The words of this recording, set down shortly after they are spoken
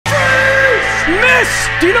Miss!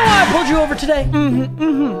 Do you know why I pulled you over today?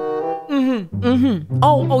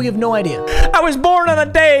 Oh, you have no idea. I was born on a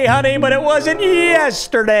day, honey, but it wasn't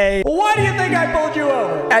yesterday. Why do you think I pulled you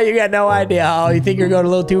over? Oh, you got no idea. Oh, you think you're going a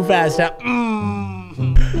little too fast now.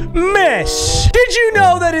 Miss, did you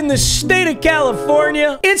know that in the state of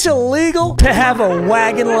California, it's illegal to have a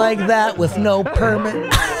wagon like that with no permit?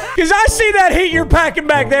 Because I see that heat you're packing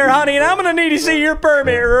back there, honey, and I'm going to need to see your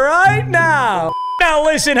permit right now. Now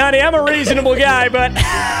listen, honey, I'm a reasonable guy, but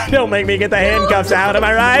don't make me get the handcuffs out, am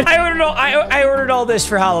I right? I ordered all this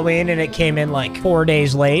for Halloween, and it came in like 4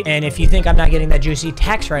 days late. And if you think I'm not getting that juicy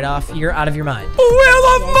tax write-off, you're out of your mind. Wheel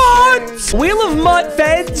of MUT! Wheel of MUT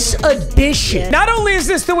Feds Edition. Not only is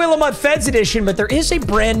this the Wheel of MUT Feds Edition, but there is a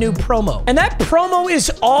brand new promo. And that promo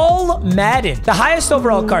is all Madden. The highest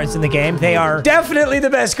overall cards in the game. They are definitely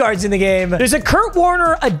the best cards in the game. There's a Kurt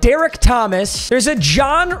Warner, a Derek Thomas. There's a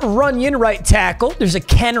John Runyon right tackle. There's a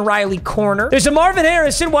Ken Riley corner. There's a Marvin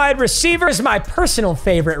Harrison wide receiver. There's my personal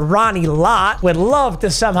favorite, Ronnie Lott. Would love to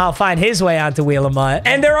somehow find his way onto Wheel of MUT.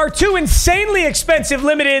 And there are two insanely expensive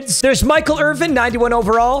limiteds. There's Michael Irvin, 91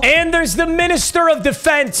 overall. And there's the Minister of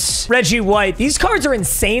Defense, Reggie White. These cards are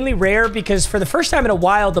insanely rare because for the first time in a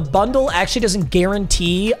while, the bundle actually doesn't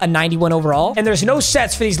guarantee a 91 overall. And there's no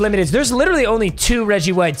sets for these limiteds. There's literally only 2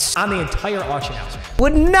 Reggie Whites on the entire auction house.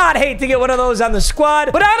 Would not hate to get one of those on the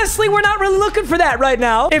squad. But honestly, we're not really looking for that right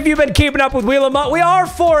now. If you've been keeping up with Wheel of MUT, we are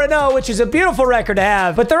 4-0, which is a beautiful record to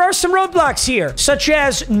have. But there are some roadblocks here, such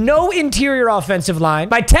as no interior offensive line.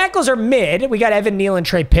 My tackles are mid. We got Evan Neal and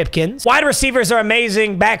Trey Pipkins. Wide receivers are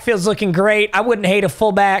amazing. Backfield's looking great. I wouldn't hate a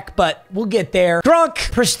fullback, but we'll get there.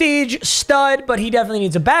 Grunk, prestige, stud, but he definitely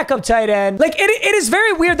needs a backup tight end. Like, it is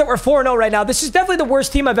very weird that we're 4-0 right now. This is definitely the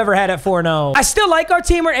worst team I've ever had at 4-0. I still like our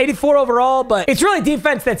team. We're 84 overall, but it's really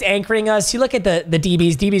defense that's anchoring us. You look at the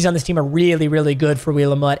DBs. DBs on this team are really, really good for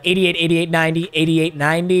Wheel of MUT. 88, 88, 90, 88,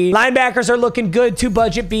 90. Linebackers are looking good. 2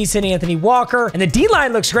 budget beasts and Anthony Walker. And the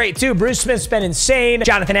D-line looks great, too. Bruce Smith's been insane.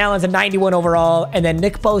 Jonathan Allen's a 91 overall. And then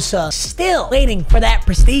Nick Bosa still waiting for that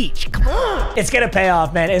prestige. Come on. It's going to pay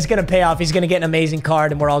off, man. It's going to pay off. He's going to get an amazing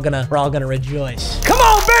card, and we're all gonna rejoice. Come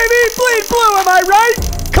on, baby. Bleed blue, am I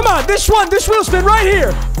right? Come on, this wheel spin right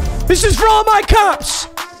here. This is for all my cops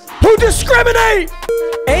who discriminate.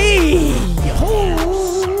 Hey,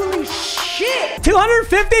 holy shit.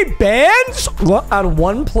 250 bands on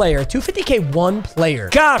one player. 250K one player.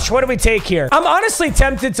 Gosh, what do we take here? I'm honestly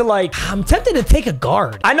tempted to I'm tempted to take a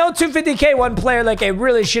guard. I know 250K one player, like, it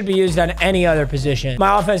really should be used on any other position.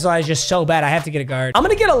 My offensive line is just so bad. I have to get a guard. I'm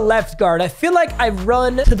going to get a left guard. I feel like I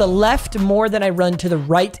run to the left more than I run to the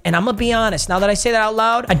right. And I'm going to be honest. Now that I say that out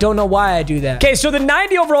loud, I don't know why I do that. Okay, so the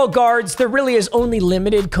 90 overall guards, there really is only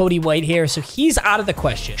limited Cody White here. So he's out of the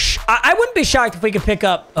question. I wouldn't be shocked if we could pick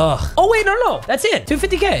up... Oh, wait, no. That's it.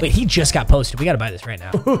 250K. Wait, he just got posted. We got to buy this right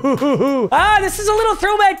now. This is a little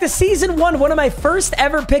throwback to season 1. One of my first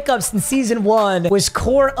ever pickups in season 1 was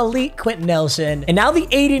core elite Quentin Nelson. And now the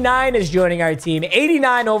 89 is joining our team.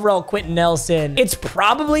 89 overall Quentin Nelson. It's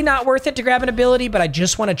probably not worth it to grab an ability, but I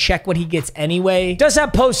just want to check what he gets anyway. Does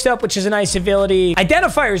have post up, which is a nice ability.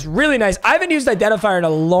 Identifier is really nice. I haven't used Identifier in a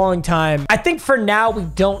long time. I think for now we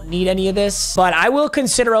don't need any of this, but I will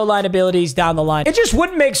consider O-line abilities down the line. It just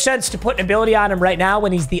wouldn't make sense to put an ability on him right now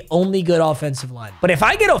when he's the only good offensive line. But if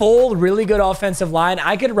I get a full, really good offensive line,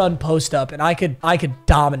 I could run post up and I could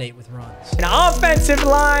dominate with runs. An offensive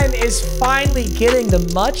line is finally getting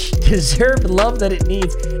the much deserved love that it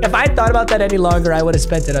needs. If I thought about that any longer, I would have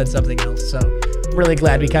spent it on something else. So really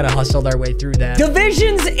glad we kind of hustled our way through that.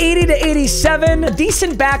 Divisions 80 to 87. A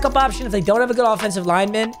decent backup option if they don't have a good offensive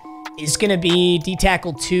lineman is going to be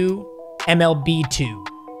D-Tackle 2, MLB 2.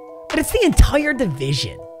 But it's the entire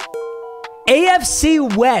division.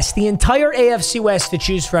 AFC West, the entire AFC West to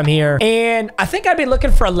choose from here. And I think I'd be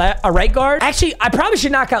looking for a right guard. Actually, I probably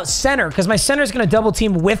should knock out center because my center is going to double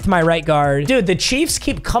team with my right guard. Dude, the Chiefs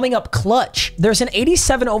keep coming up clutch. There's an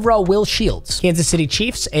 87 overall Will Shields. Kansas City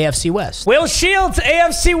Chiefs, AFC West. Will Shields,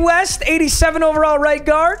 AFC West, 87 overall right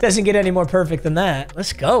guard. Doesn't get any more perfect than that.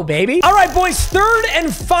 Let's go, baby. All right, boys, third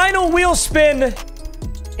and final wheel spin.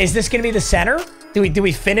 Is this going to be the center? Do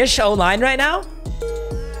we finish O-line right now?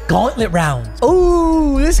 Gauntlet rounds.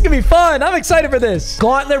 Oh, this is gonna be fun. I'm excited for this.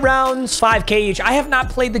 Gauntlet rounds, 5K each. I have not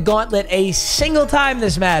played the Gauntlet a single time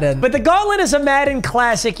this Madden, but the Gauntlet is a Madden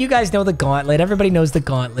classic. You guys know the Gauntlet. Everybody knows the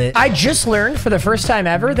Gauntlet. I just learned for the first time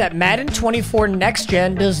ever that Madden 24 Next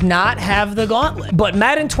Gen does not have the Gauntlet, but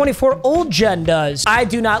Madden 24 Old Gen does. I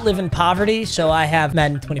do not live in poverty, so I have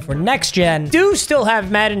Madden 24 Next Gen. Do still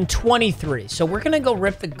have Madden 23, so we're gonna go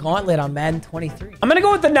rip the Gauntlet on Madden 23. I'm gonna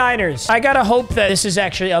go with the Niners. I gotta hope that this is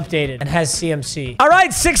actually updated and has CMC. All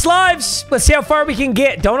right, 6 lives. Let's see how far we can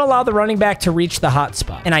get. Don't allow the running back to reach the hot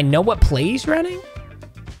spot. And I know what play he's running.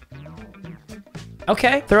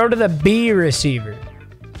 Okay. Throw to the B receiver.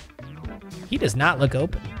 He does not look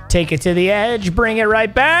open. Take it to the edge. Bring it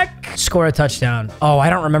right back. Score a touchdown. Oh,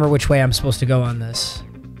 I don't remember which way I'm supposed to go on this.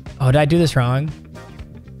 Oh, did I do this wrong?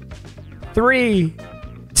 3,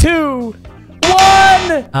 2, 1.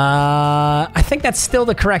 I think that's still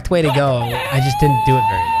the correct way to go. I just didn't do it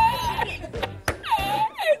very well.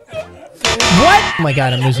 What? Oh my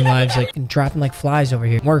God, I'm losing lives like and dropping like flies over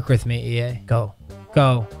here. Work with me, EA. Go,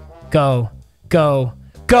 go, go, go,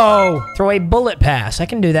 go. Throw a bullet pass. I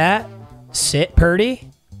can do that. Sit, Purdy.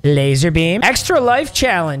 Laser beam. Extra life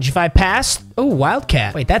challenge. If I pass... Oh,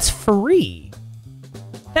 Wildcat. Wait, that's free.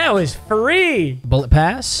 That was free. Bullet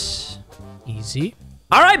pass. Easy.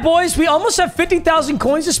 All right, boys. We almost have 50,000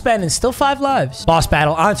 coins to spend and still 5 lives. Boss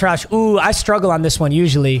battle. Entourage. Ooh, I struggle on this one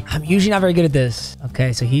usually. I'm usually not very good at this.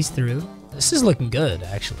 Okay, so he's through. This is looking good,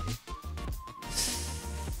 actually.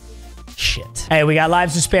 Shit. Hey, we got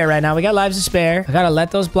lives to spare right now. We got lives to spare. I gotta let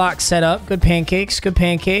those blocks set up. Good pancakes. Good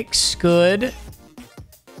pancakes. Good.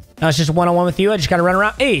 Now it's just one-on-one with you. I just gotta run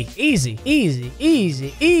around. Hey, easy, easy,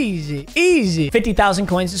 easy, easy, easy. 50,000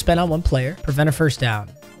 coins to spend on one player. Prevent a first down.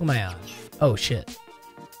 Who am I on? Oh, shit.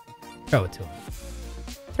 Throw it to him.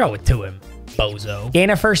 Throw it to him, bozo. Gain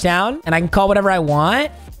a first down, and I can call whatever I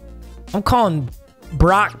want. I'm calling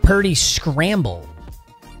Brock Purdy Scramble.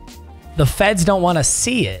 The feds don't want to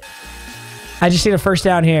see it. I just need a first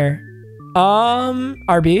down here.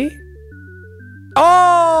 RB.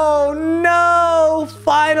 Oh, no.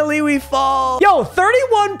 Finally, we fall. Yo,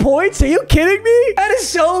 31 points? Are you kidding me? That is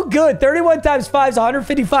so good. 31 times 5 is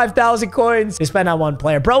 155,000 coins to spend on one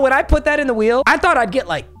player. Bro, when I put that in the wheel, I thought I'd get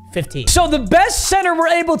like 15. So the best center we're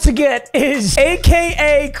able to get is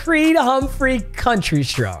AKA Creed Humphrey Country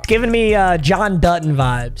Strong. Giving me John Dutton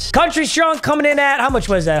vibes. Country Strong coming in at, how much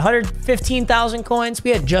was that? 115,000 coins? We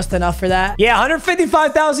had just enough for that. Yeah,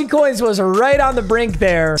 155,000 coins was right on the brink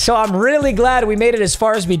there. So I'm really glad we made it as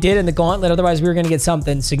far as we did in the gauntlet. Otherwise, we were going to get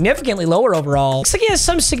something significantly lower overall. Looks like he has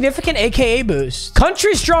some significant AKA boost.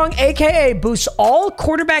 Country Strong AKA boosts all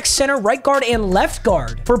quarterback, center, right guard, and left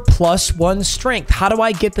guard for +1 strength. How do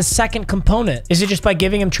I get the second component? Is it just by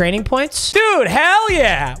giving him training points? Dude, hell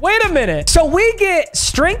yeah. Wait a minute. So we get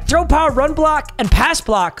strength, throw power, run block, and pass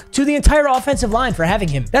block to the entire offensive line for having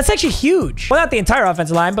him. That's actually huge. Well, not the entire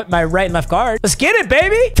offensive line, but my right and left guard. Let's get it,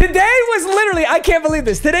 baby. Today was literally, I can't believe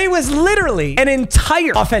this. Today was literally an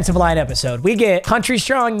entire offensive line episode. We get Country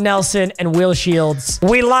Strong, Nelson, and Will Shields.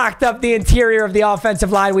 We locked up the interior of the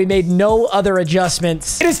offensive line. We made no other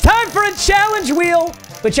adjustments. It is time for a challenge wheel,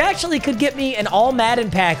 which actually could get me an all Madden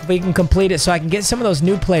pack if we can complete it so I can get some of those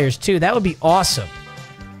new players too. That would be awesome.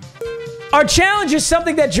 Our challenge is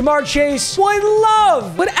something that Jamar Chase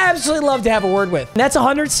would absolutely love to have a word with. And that's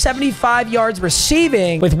 175 yards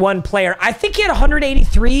receiving with one player. I think he had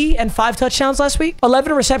 183 and 5 touchdowns last week.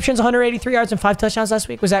 11 receptions, 183 yards, and 5 touchdowns last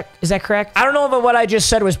week. Is that correct? I don't know if what I just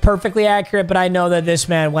said was perfectly accurate, but I know that this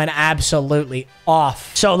man went absolutely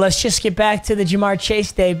off. So let's just get back to the Jamar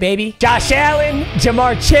Chase day, baby. Josh Allen,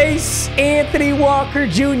 Jamar Chase, Anthony Walker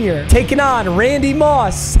Jr. taking on Randy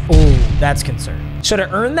Moss. Oh, that's concerning. So to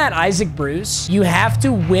earn that Isaac Bruce, you have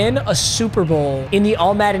to win a Super Bowl in the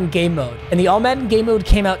All Madden game mode. And the All Madden game mode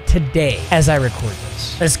came out today as I record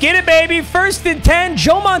this. Let's get it, baby. 1st and 10.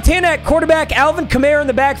 Joe Montana at quarterback. Alvin Kamara in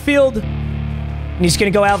the backfield. And he's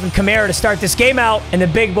going to go Alvin Kamara to start this game out. And the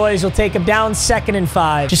big boys will take him down 2nd and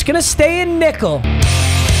 5. Just going to stay in nickel.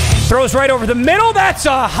 Throws right over the middle. That's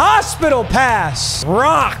a hospital pass.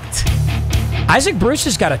 Rocked. Isaac Bruce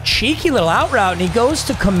has got a cheeky little out route, and he goes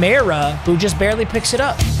to Kamara, who just barely picks it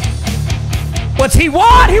up. What's he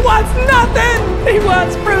want? He wants nothing. He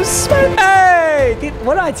wants Bruce Smith. Hey,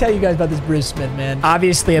 what did I tell you guys about this Bruce Smith, man?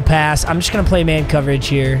 Obviously a pass. I'm just going to play man coverage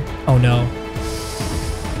here. Oh, no.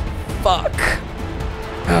 Fuck.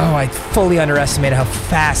 Oh, I fully underestimated how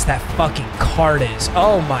fast that fucking card is.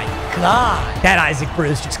 Oh, my God. That Isaac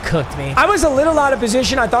Bruce just cooked me. I was a little out of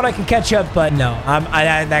position. I thought I could catch up, but no.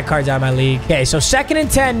 That card's out of my league. Okay, so 2nd and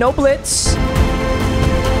 10. No blitz.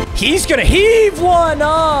 He's going to heave one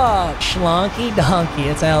up. Schlonky Donkey.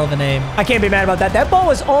 It's a hell of a name. I can't be mad about that. That ball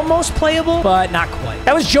was almost playable, but not quite.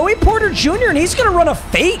 That was Joey Porter Jr., and he's going to run a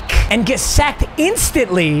fake and get sacked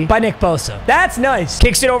instantly by Nick Bosa. That's nice.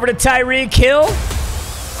 Kicks it over to Tyreek Hill.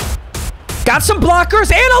 Got some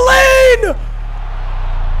blockers and a lane!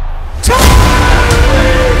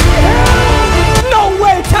 No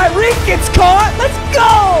way, Tyreek gets caught. Let's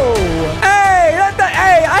go!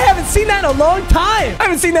 Hey, I haven't seen that in a long time. I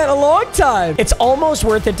haven't seen that in a long time. It's almost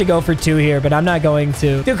worth it to go for 2 here, but I'm not going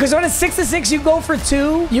to. Dude, because when it's 6-6, you go for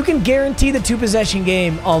 2, you can guarantee the 2-possession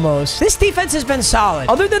game almost. This defense has been solid.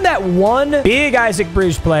 Other than that one big Isaac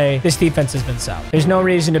Bruce play, this defense has been solid. There's no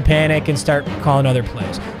reason to panic and start calling other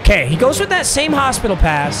plays. Okay, he goes with that same hospital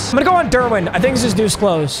pass. I'm going to go on Derwin. I think this is deuce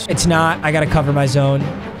close. It's not. I got to cover my zone.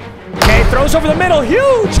 Okay, throws over the middle.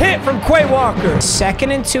 Huge hit from Quay Walker.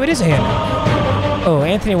 2nd and 2. It is a hand. Oh,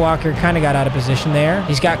 Anthony Walker kind of got out of position there.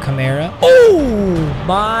 He's got Kamara. Oh,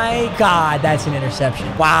 my God. That's an interception.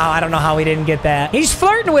 Wow, I don't know how he didn't get that. He's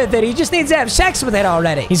flirting with it. He just needs to have sex with it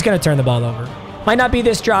already. He's going to turn the ball over. Might not be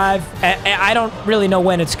this drive. I don't really know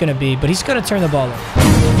when it's going to be, but he's going to turn the ball over.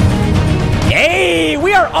 Hey,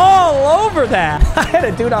 we are all over that. I had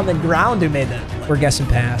a dude on the ground who made that. We're guessing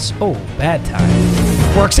pass. Oh, bad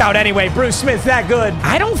time. Works out anyway. Bruce Smith's that good.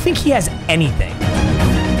 I don't think he has anything.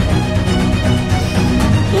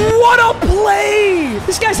 What a play!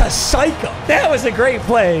 This guy's a psycho. That was a great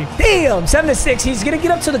play. Damn, 7-6. He's going to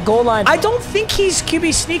get up to the goal line. I don't think he's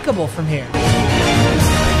QB sneakable from here.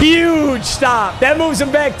 Huge stop. That moves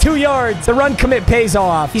him back 2 yards. The run commit pays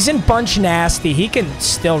off. He's in bunch nasty. He can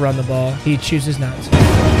still run the ball. He chooses not to.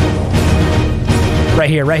 Right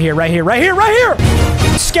here, right here, right here, right here, right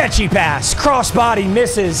here. Sketchy pass. Crossbody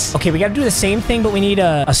misses. Okay, we got to do the same thing, but we need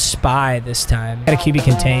a spy this time. Got a QB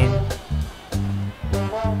contain.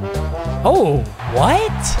 Oh,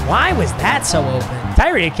 what? Why was that so open?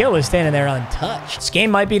 Tyreek Hill was standing there untouched. This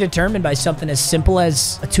game might be determined by something as simple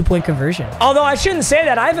as a 2-point conversion. Although I shouldn't say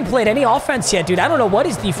that. I haven't played any offense yet, dude. I don't know what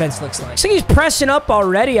his defense looks like. I think he's pressing up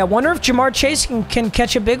already. I wonder if Jamar Chase can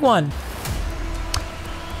catch a big one.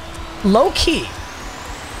 Low key.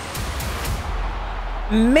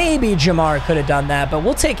 Maybe Jamar could have done that, but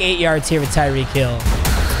we'll take 8 yards here with Tyreek Hill.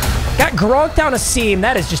 Got Gronk down a seam.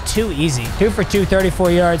 That is just too easy. 2 for 2,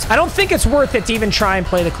 34 yards. I don't think it's worth it to even try and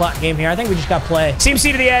play the clock game here. I think we just got to play.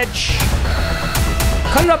 CMC to the edge.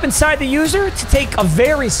 Cut it up inside the user to take a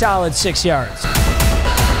very solid 6 yards.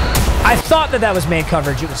 I thought that was man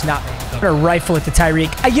coverage. It was not man coverage. I'm going to rifle it to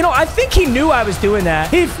Tyreek. You know, I think he knew I was doing that.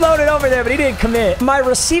 He floated over there, but he didn't commit. My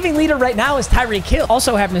receiving leader right now is Tyreek Hill.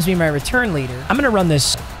 Also happens to be my return leader. I'm going to run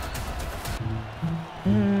this.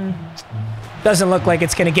 Doesn't look like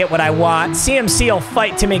it's going to get what I want. CMC will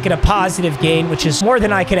fight to make it a positive gain, which is more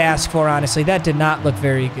than I could ask for, honestly. That did not look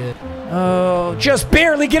very good. Oh, just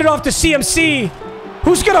barely get it off to CMC.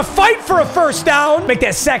 Who's going to fight for a first down? Make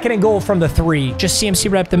that 2nd and goal from the 3. Just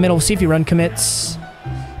CMC right up the middle. See if he run commits.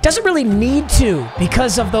 Doesn't really need to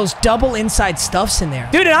because of those double inside stuffs in there.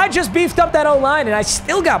 Dude, and I just beefed up that O-line, and I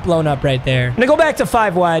still got blown up right there. I'm going to go back to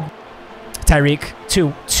 5 wide. Tyreek,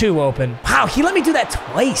 2 open. Wow, he let me do that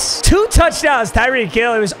twice. 2 touchdowns, Tyreek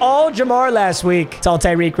Hill. It was all Jamar last week. It's all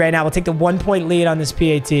Tyreek right now. We'll take the 1-point lead on this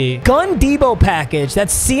PAT. Gun Debo package.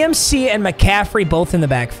 That's CMC and McCaffrey both in the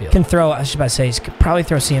backfield. Can throw, I was just about to say, he could probably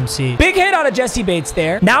throw CMC. Big hit out of Jesse Bates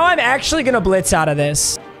there. Now I'm actually going to blitz out of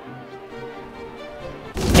this.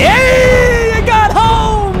 Yay! I got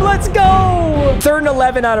home! Let's go! 3rd and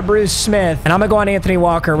 11 out of Bruce Smith. And I'm going to go on Anthony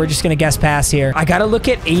Walker. We're just going to guess pass here. I got to look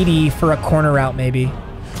at 80 for a corner route, maybe.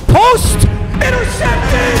 Post!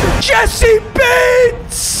 Intercepted! Jesse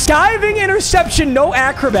Bates! Diving interception, no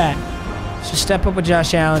acrobat. So step up with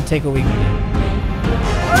Josh Allen, take a week.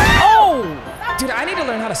 Oh! Dude, I need to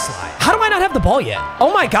learn how to slide. How do I not have the ball yet?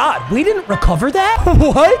 Oh my God, we didn't recover that?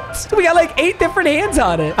 What? We got like 8 different hands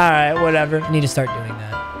on it. All right, whatever. I need to start doing that.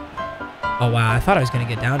 Oh, wow. I thought I was going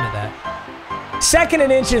to get down to that. 2nd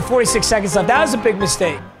and inch and 46 seconds left. That was a big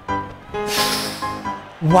mistake.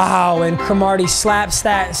 Wow, and Cromartie slaps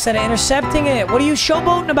that instead of intercepting it. What are you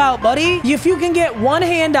showboating about, buddy? If you can get 1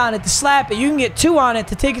 hand on it to slap it, you can get 2 on it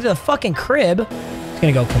to take it to the fucking crib. It's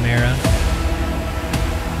going to go Kamara.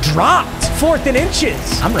 Dropped. 4th and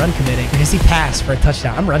inches. I'm run committing. Because he passed for a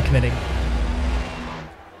touchdown. I'm run committing.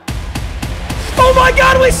 Oh my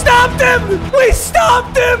God, we stopped him! We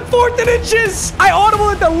stopped him! 4th and inches! I audible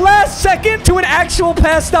at the last second to an actual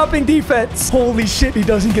pass-stopping defense. Holy shit, he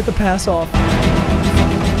doesn't get the pass off.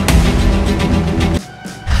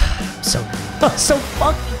 So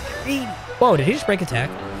fucking greedy. Whoa, did he just break a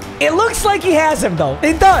tackle? It looks like he has him, though.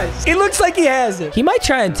 It does. It looks like he has him. He might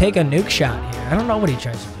try and take a nuke shot here. I don't know what he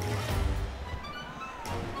tries to do.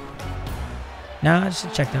 Nah, just a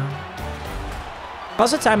check down.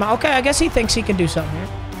 How's the timeout? Okay, I guess he thinks he can do something here.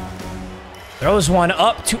 Throws one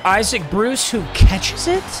up to Isaac Bruce, who catches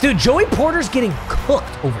it. Dude, Joey Porter's getting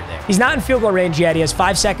cooked over there. He's not in field goal range yet. He has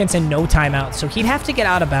 5 seconds and no timeout, so he'd have to get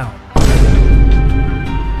out of bounds.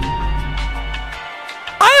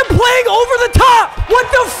 I I am playing over the top. What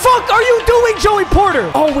the fuck are you doing, Joey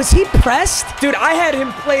Porter? Oh, was he pressed? Dude, I had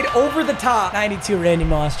him played over the top. 92 Randy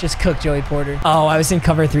Moss just cooked Joey Porter. Oh, I was in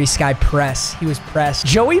cover 3 Sky press. He was pressed.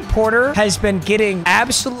 Joey Porter has been getting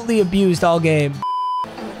absolutely abused all game.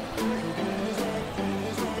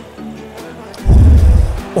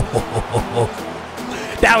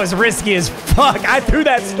 That was risky as fuck. I threw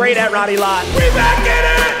that straight at Ronnie Lott. We back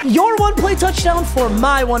in it! Your one-play touchdown for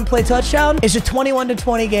my one-play touchdown is a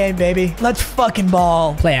 21-20 game, baby. Let's fucking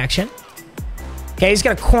ball. Play action. Okay, he's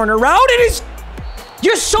got a corner route, and he's...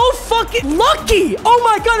 You're so fucking lucky! Oh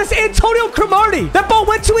my god, it's Antonio Cromartie! That ball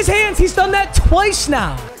went to his hands. He's done that twice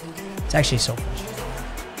now. It's actually so frustrating.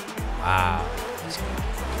 Wow.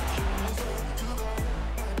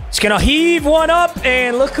 He's gonna heave one up,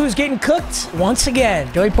 and look who's getting cooked once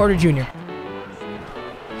again. Joey Porter Jr.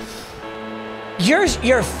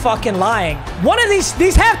 You're fucking lying. One of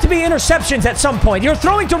these have to be interceptions at some point. You're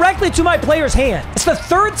throwing directly to my player's hand. It's the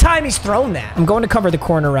 3rd time he's thrown that. I'm going to cover the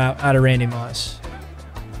corner route out of Randy Moss.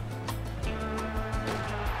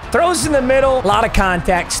 Throws in the middle. A lot of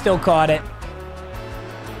contact. Still caught it.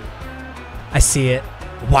 I see it.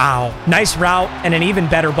 Wow. Nice route and an even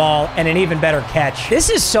better ball and an even better catch. This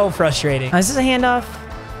is so frustrating. Is this a handoff?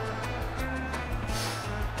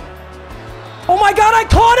 Oh my god, I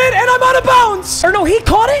caught it and I'm out of bounds. Or no, he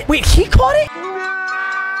caught it? Wait, he caught it?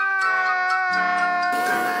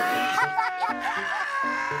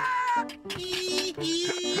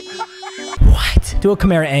 What? Do a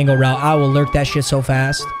Camara angle route. I will lurk that shit so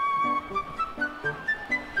fast.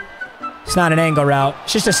 It's not an angle route.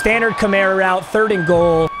 It's just a standard Camara route. 3rd and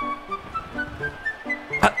goal.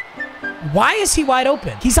 Why is he wide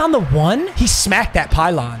open? He's on the 1? He smacked that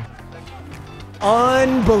pylon.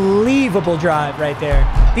 Unbelievable drive right there.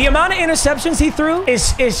 The amount of interceptions he threw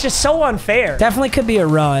is just so unfair. Definitely could be a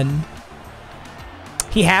run.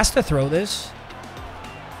 He has to throw this.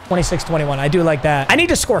 26-21. I do like that. I need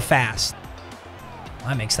to score fast. Well,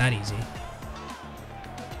 that makes that easy.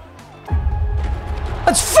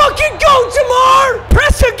 Let's fucking go, Jamar!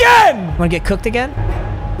 Press again! Want to get cooked again?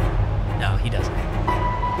 No, he doesn't.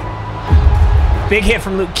 Big hit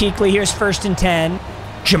from Luke Kuechly. Here's 1st and 10.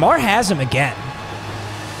 Jamar has him again.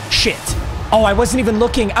 Shit. Oh, I wasn't even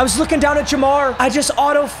looking. I was looking down at Jamar. I just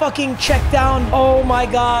auto fucking checked down. Oh my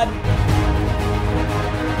god.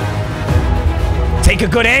 Take a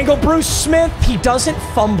good angle, Bruce Smith. He doesn't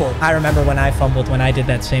fumble. I remember when I fumbled when I did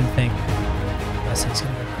that same thing.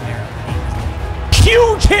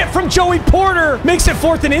 Huge hit from Joey Porter. Makes it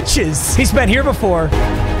 4th and inches. He's been here before.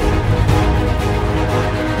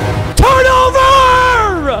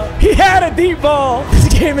 Turnover! He had a deep ball. This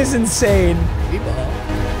game is insane. Deep ball.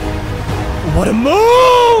 What a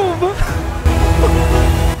move!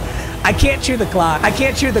 I can't chew the clock. I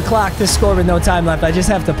can't chew the clock to score with no time left. I just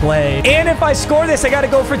have to play. And if I score this, I got to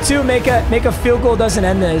go for 2. Make a field goal doesn't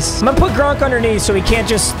end this. I'm gonna put Gronk underneath so he can't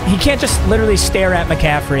just literally stare at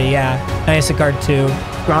McCaffrey. Yeah, nice a guard 2.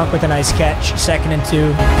 Gronk with a nice catch. 2nd and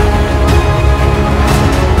 2.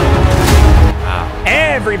 Wow.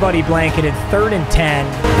 Everybody blanketed. 3rd and 10.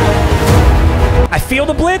 I feel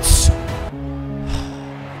the blitz. Oh,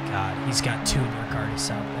 God, he's got 2 work artists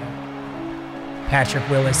out there. Patrick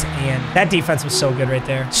Willis, and that defense was so good right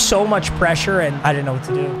there. So much pressure, and I didn't know what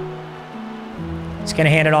to do. He's going to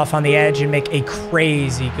hand it off on the edge and make a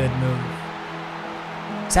crazy good move.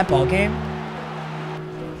 Is that ball game?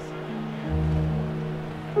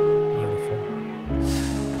 Beautiful.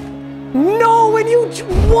 No, and you...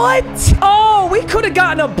 What? Oh, we could have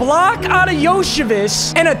gotten a block out of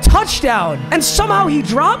Yoshevich and a touchdown, and somehow he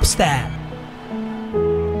drops that.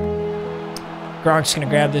 Gronk's going to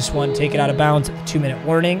grab this one, take it out of bounds at the 2-minute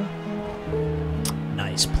warning.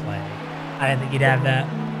 Nice play. I didn't think he'd have that.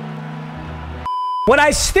 What I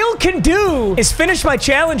still can do is finish my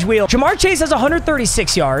challenge wheel. Jamar Chase has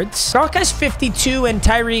 136 yards. Gronk has 52, and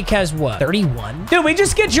Tyreek has what? 31? Dude, we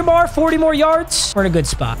just get Jamar 40 more yards. We're in a good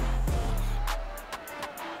spot.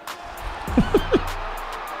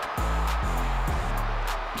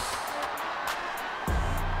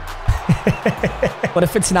 What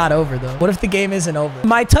if it's not over, though? What if the game isn't over?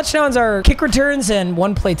 My touchdowns are kick returns and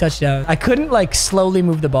 1-play touchdown. I couldn't, like, slowly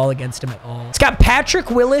move the ball against him at all. It's got Patrick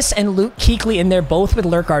Willis and Luke Kuechly in there, both with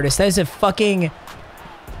lurk artists. That is a fucking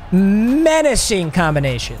menacing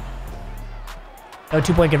combination. No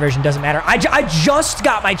 2-point conversion, doesn't matter. I just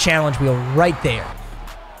got my challenge wheel right there.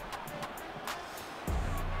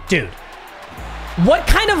 Dude. What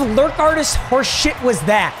kind of lurk artist horse shit was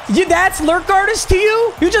that? That's lurk artist to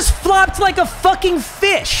you? You just flopped like a fucking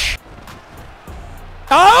fish.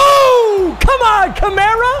 Oh, come on,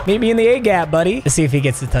 Camara. Meet me in the A-gap, buddy. Let's see if he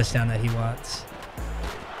gets the touchdown that he wants.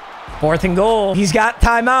 4th and goal. He's got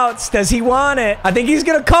timeouts. Does he want it? I think he's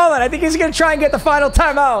going to call it. I think he's going to try and get the final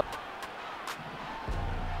timeout.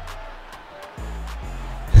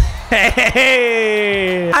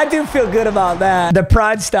 Hey, I do feel good about that. The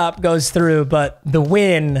pride stop goes through, but the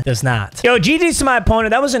win does not. Yo, GG's to my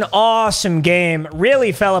opponent. That was an awesome game.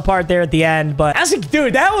 Really fell apart there at the end, but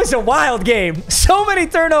dude, that was a wild game. So many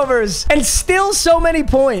turnovers and still so many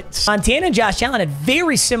points. Montana and Josh Allen had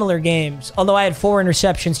very similar games, although I had 4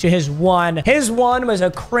 interceptions to his 1. His 1 was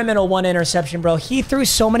a criminal 1 interception, bro. He threw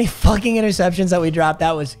so many fucking interceptions that we dropped.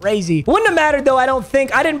 That was crazy. Wouldn't have mattered, though. I don't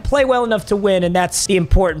think. I didn't play well enough to win, and that's the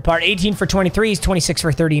important part. 18 for 23, he's 26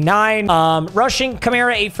 for 39. Rushing,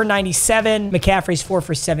 Kamara 8 for 97. McCaffrey's 4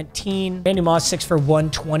 for 17. Randy Moss 6 for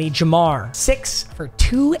 120. Jamar 6 for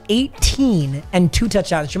 218 and 2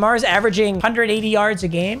 touchdowns. Jamar's averaging 180 yards a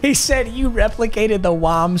game. He said you replicated the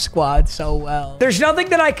WOM squad so well. There's nothing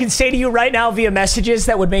that I can say to you right now via messages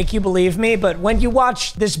that would make you believe me, but when you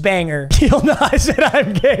watch this banger, you'll know I said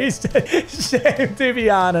I'm gay. Same, to be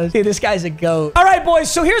honest. Dude, this guy's a goat. All right,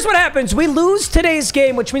 boys, so here's what happens. We lose today's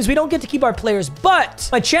game, which means we don't get to keep our players, but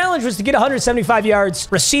my challenge was to get 175 yards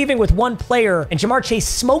receiving with 1 player, and Jamar Chase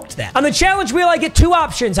smoked that. On the challenge wheel, I get 2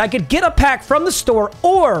 options. I could get a pack from the store,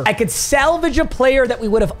 or I could salvage a player that we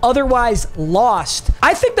would have otherwise lost.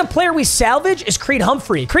 I think the player we salvage is Creed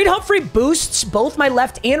Humphrey. Creed Humphrey boosts both my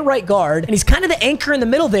left and right guard, and he's kind of the anchor in the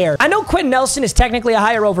middle there. I know Quentin Nelson is technically a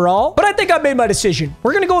higher overall, but I think I made my decision.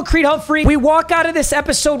 We're going to go with Creed Humphrey. We walk out of this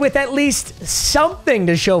episode with at least something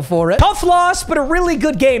to show for it. Tough loss, but a really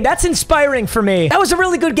good game. That's inspiring for me. That was a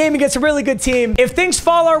really good game against a really good team. If things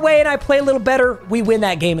fall our way and I play a little better, we win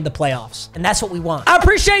that game in the playoffs. And that's what we want. I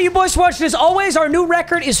appreciate you boys for watching. As always, our new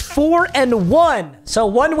record is 4-1. So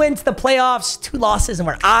 1 win to the playoffs, 2 losses, and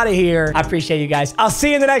we're out of here. I appreciate you guys. I'll see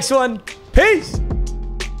you in the next one. Peace.